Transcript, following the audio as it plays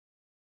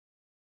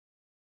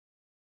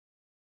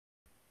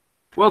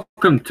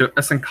Welcome to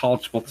SN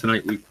College Football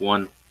Tonight, Week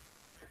 1.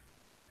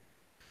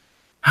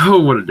 Oh,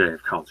 what a day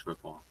of college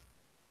football.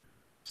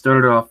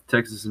 Started off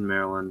Texas and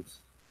Maryland,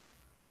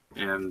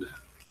 and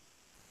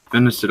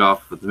finished it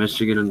off with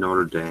Michigan and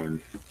Notre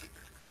Dame.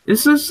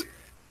 This was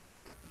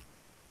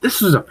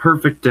a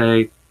perfect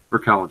day for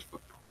college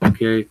football,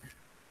 okay?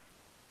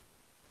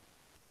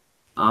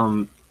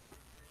 I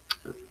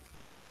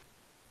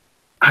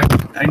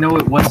know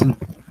it wasn't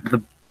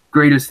the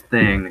greatest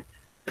thing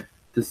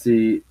to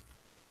see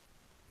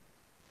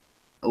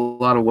a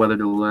lot of weather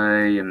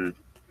delay and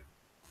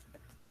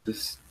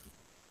just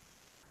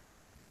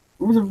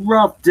it was a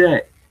rough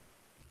day.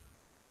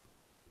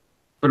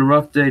 But a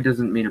rough day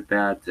doesn't mean a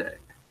bad day.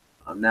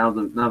 Now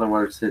the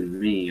weather's hitting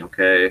me,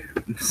 okay?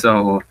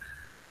 So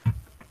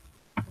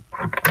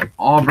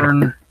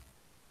Auburn,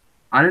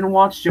 I didn't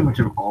watch too much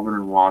of Auburn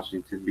and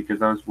Washington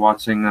because I was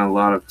watching a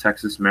lot of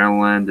Texas,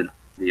 Maryland, and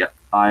the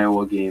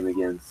Iowa game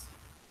against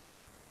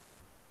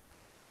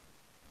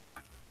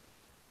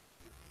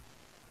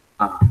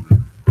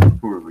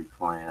who were we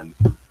playing?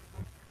 It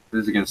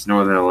was against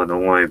Northern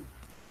Illinois,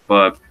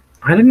 but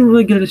I didn't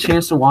really get a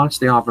chance to watch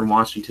the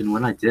Auburn-Washington.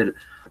 When I did,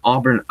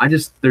 Auburn,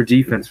 their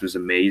defense was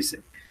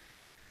amazing,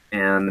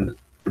 and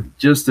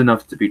just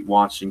enough to beat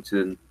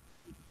Washington.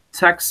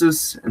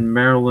 Texas and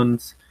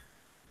Maryland,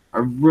 I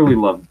really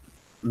love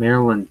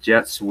Maryland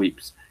jet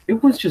sweeps.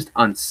 It was just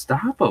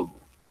unstoppable,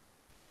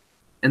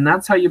 and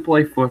that's how you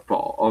play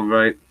football, all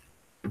right?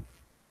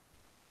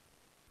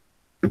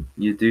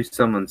 You do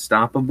some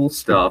unstoppable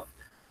stuff,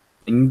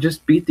 and you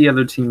just beat the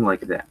other team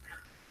like that.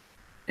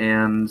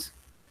 And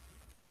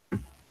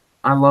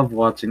I love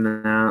watching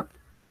that,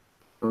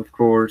 of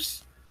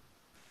course.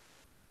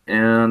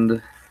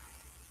 And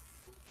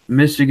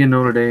Michigan,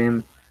 Notre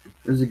Dame,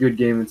 it was a good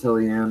game until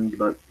the end,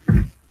 but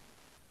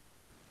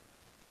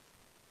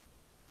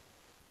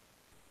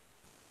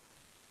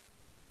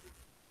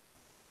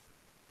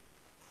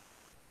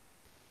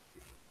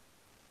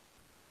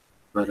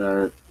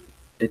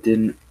it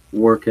didn't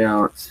work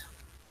out.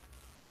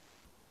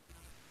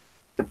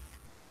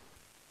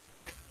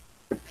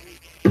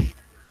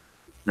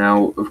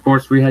 Now, of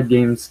course, we had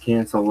games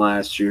canceled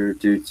last year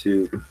due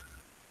to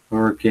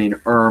Hurricane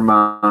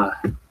Irma.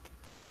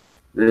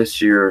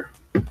 This year,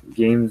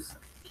 games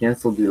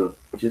canceled due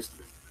to just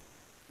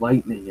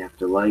lightning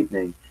after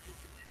lightning.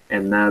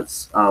 And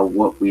that's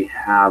what we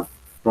have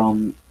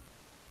from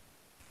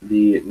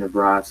the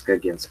Nebraska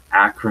against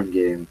Akron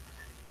game.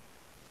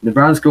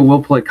 Nebraska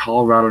will play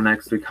Colorado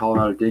next week.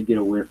 Colorado did get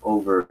a win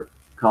over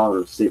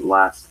Colorado State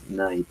last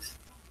night.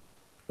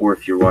 Or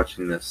if you're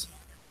watching this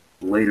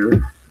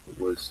later, it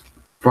was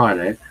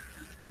Friday.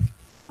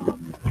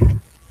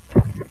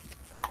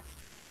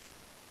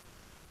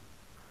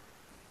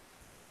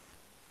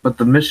 But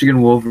the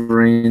Michigan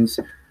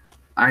Wolverines,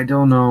 I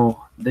don't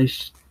know. They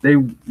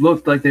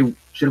looked like they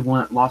should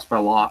have lost by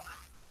a lot,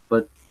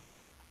 but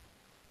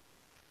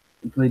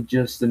they played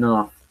just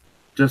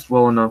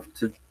well enough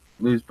to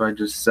lose by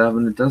just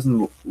 7. It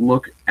doesn't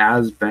look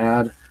as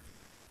bad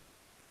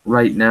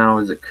right now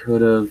as it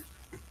could have.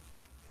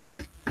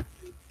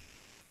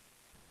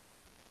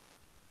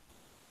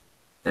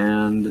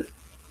 And,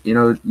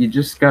 you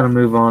just got to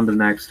move on to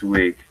next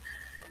week.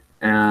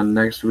 And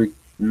next week,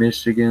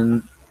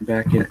 Michigan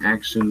back in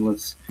action.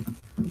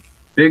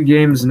 Big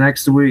games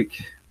next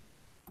week.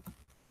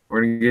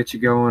 We're going to get you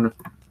going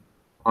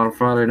on a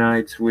Friday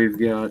night. We've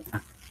got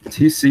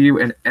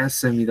TCU and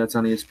SMU. That's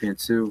on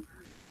ESPN2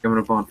 coming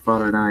up on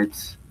Friday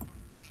nights.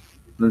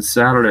 Then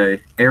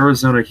Saturday,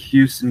 Arizona,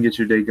 Houston. Get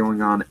your day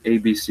going on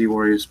ABC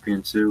or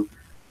ESPN2,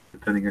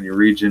 depending on your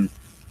region.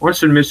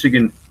 Western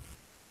Michigan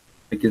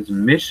against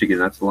Michigan.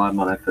 That's live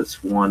on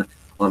FS1,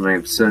 11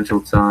 a.m. Central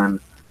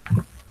Time.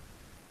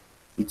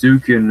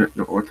 Duke and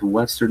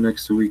Northwestern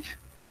next week.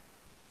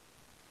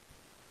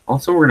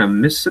 Also, we're going to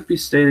Mississippi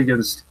State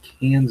against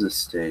Kansas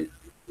State.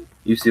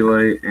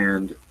 UCLA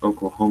and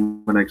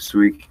Oklahoma next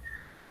week.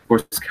 Of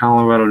course,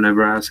 Colorado,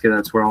 Nebraska.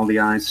 That's where all the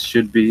eyes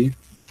should be.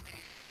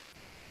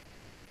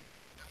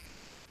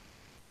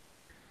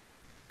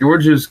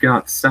 Georgia's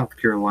got South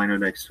Carolina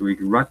next week.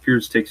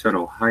 Rutgers takes on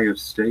Ohio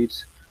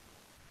State.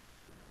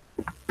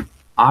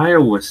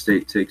 Iowa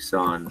State takes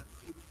on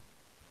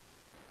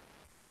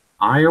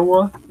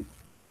Iowa. We've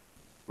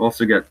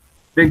also got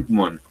big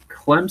one,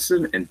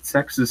 Clemson and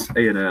Texas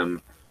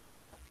A&M.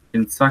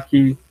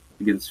 Kentucky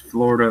against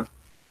Florida.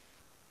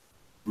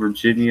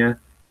 Virginia,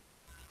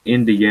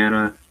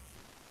 Indiana.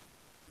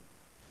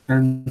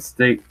 Penn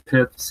State,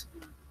 Pitt.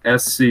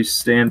 SC,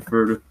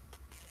 Stanford.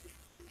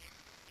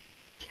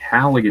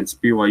 Cal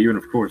against BYU. And,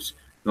 of course,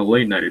 the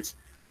late night, it's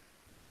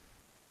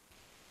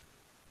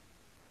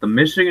the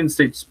Michigan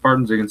State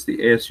Spartans against the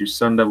ASU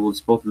Sun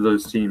Devils. Both of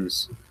those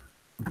teams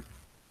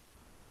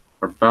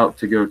are about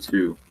to go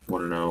to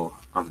 1-0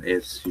 on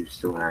ASU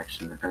still in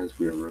action as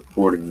we are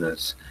recording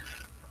this.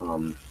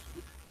 But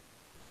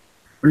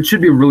it should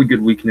be a really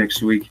good week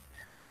next week.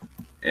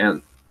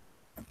 And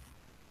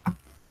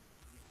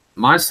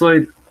my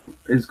slate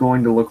is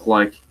going to look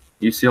like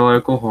UCLA,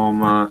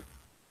 Oklahoma,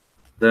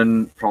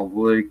 then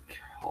probably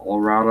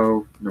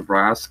Colorado,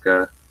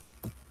 Nebraska.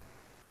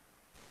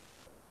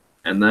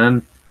 And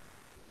then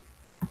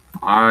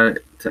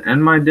to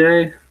end my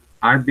day,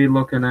 I'd be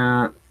looking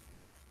at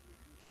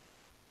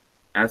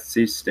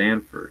SC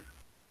Stanford,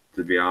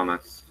 to be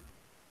honest.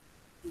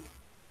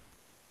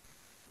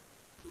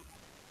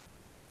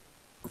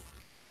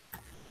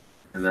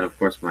 And then, of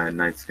course, my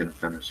night's going to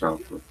finish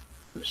off with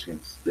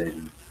Michigan State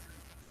and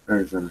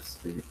Arizona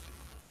State.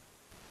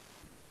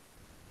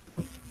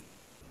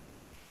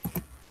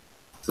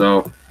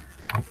 So,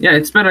 yeah,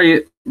 it's been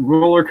a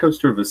roller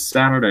coaster of a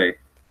Saturday.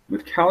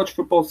 With college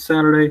football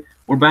Saturday,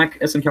 we're back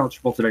SN College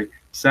Football today.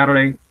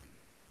 Saturday,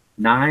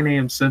 9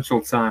 a.m.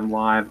 Central Time,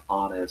 live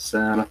on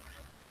SN.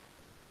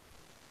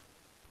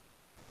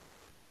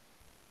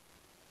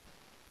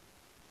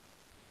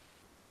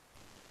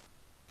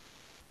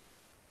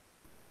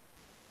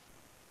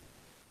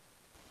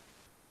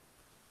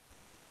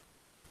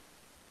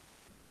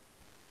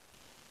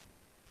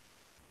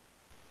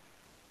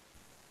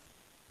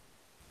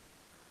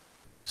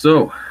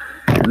 So,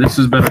 this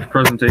has been a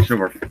presentation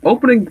of our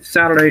opening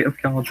Saturday of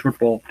college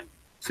football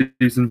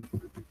season.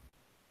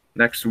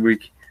 Next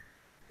week,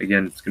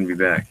 again, it's going to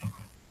be back.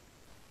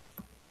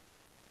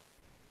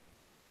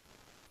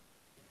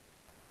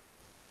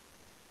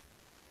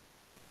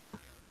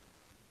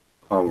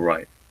 All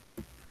right.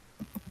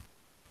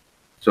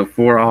 So,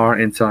 for our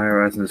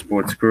entire SN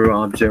Sports crew,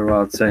 I'm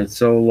Gerard saying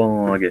so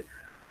long.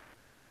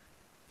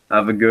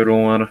 Have a good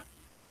one.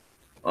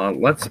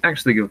 Let's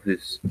actually go through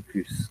a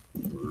few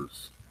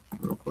scores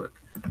real quick.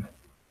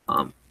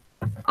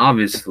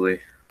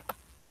 Obviously,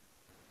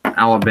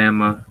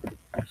 Alabama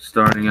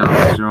starting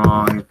out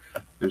strong.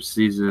 Their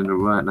season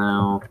right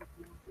now.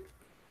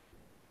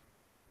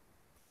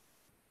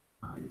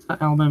 Is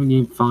that Alabama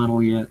game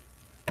final yet?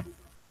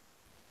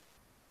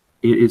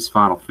 It is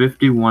final.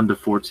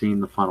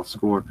 51-14, the final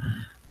score.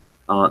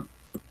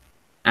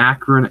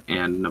 Akron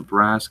and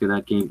Nebraska,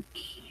 that game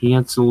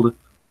canceled.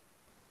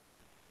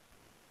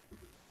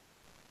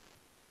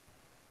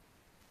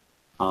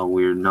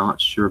 We're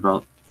not sure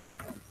about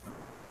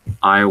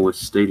Iowa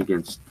State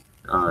against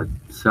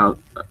South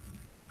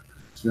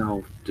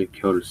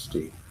Dakota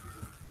State.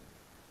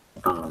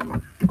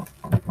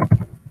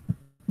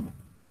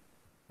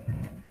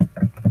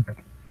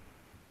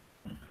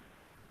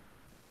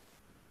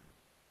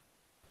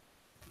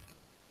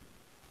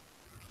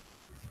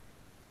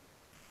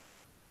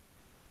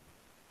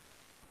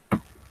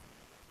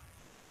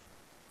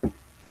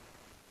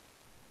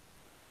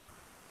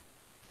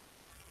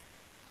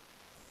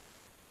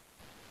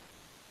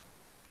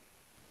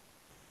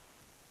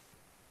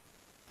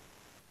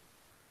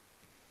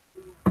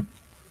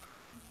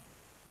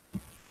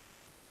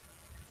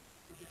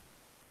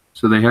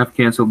 So they have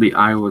canceled the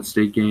Iowa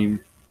State game.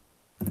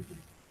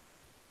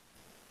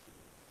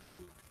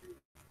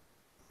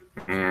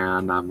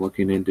 And I'm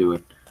looking into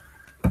it.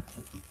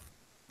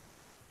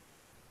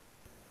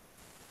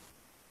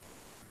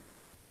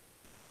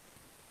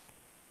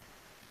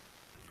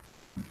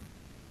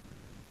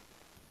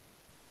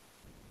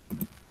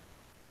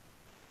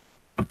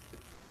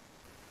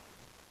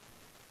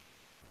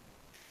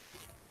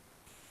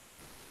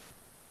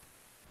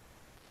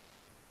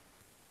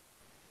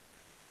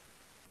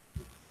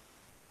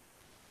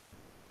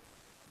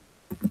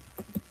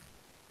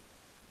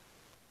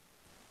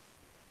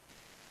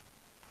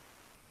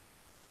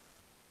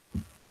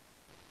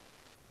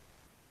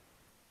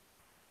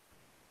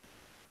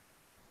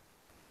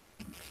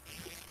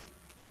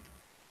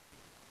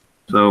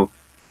 So,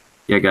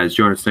 yeah, guys,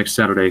 join us next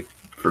Saturday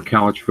for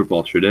College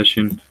Football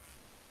Tradition.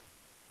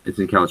 It's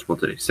in College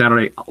Football Today.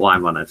 Saturday,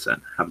 live on SN.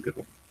 Have a good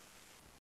one.